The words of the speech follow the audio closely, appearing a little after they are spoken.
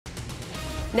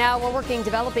Now we're working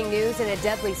developing news in a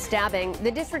deadly stabbing.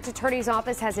 The district attorney's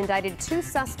office has indicted 2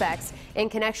 suspects in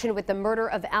connection with the murder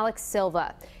of Alex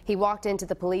Silva. He walked into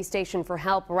the police station for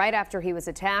help right after he was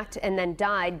attacked and then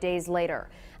died days later.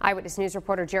 Eyewitness News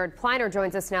reporter Jared Pliner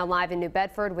joins us now live in New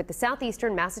Bedford with the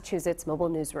Southeastern Massachusetts Mobile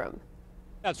Newsroom.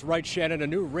 That's right, Shannon. A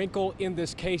new wrinkle in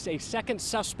this case, a second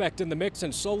suspect in the mix,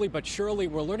 and slowly but surely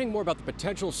we're learning more about the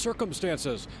potential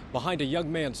circumstances behind a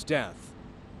young man's death.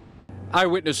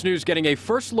 Eyewitness News getting a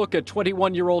first look at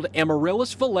 21-year-old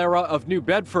Amaryllis Valera of New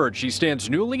Bedford. She stands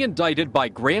newly indicted by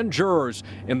grand jurors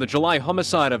in the July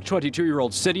homicide of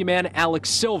 22-year-old city man Alex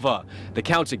Silva. The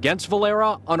counts against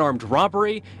Valera: unarmed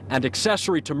robbery and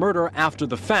accessory to murder after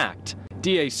the fact.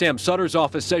 DA Sam Sutter's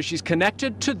office says she's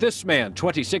connected to this man,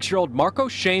 26-year-old Marco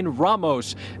Shane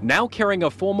Ramos, now carrying a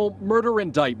formal murder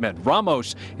indictment.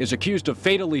 Ramos is accused of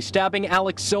fatally stabbing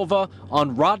Alex Silva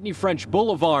on Rodney French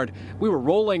Boulevard. We were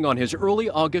rolling on his early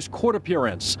August court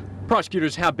appearance.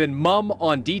 Prosecutors have been mum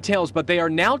on details, but they are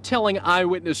now telling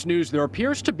Eyewitness News there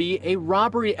appears to be a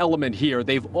robbery element here.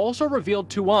 They've also revealed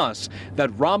to us that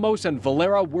Ramos and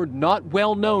Valera were not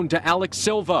well known to Alex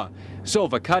Silva.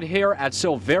 Silva cut hair at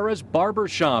Silvera's barber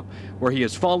shop, where he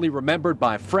is fondly remembered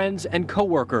by friends and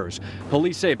coworkers.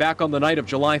 Police say back on the night of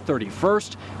July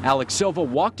 31st, Alex Silva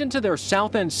walked into their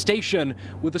South End station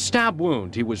with a stab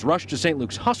wound. He was rushed to St.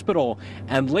 Luke's Hospital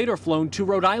and later flown to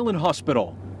Rhode Island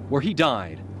Hospital, where he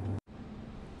died.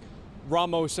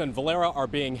 Ramos and Valera are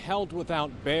being held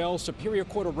without bail. Superior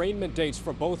Court arraignment dates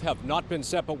for both have not been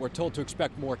set, but we're told to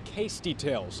expect more case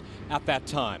details at that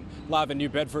time. Live in New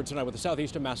Bedford tonight with the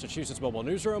Southeastern Massachusetts Mobile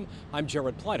Newsroom, I'm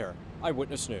Jared Pliner,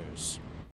 Eyewitness News.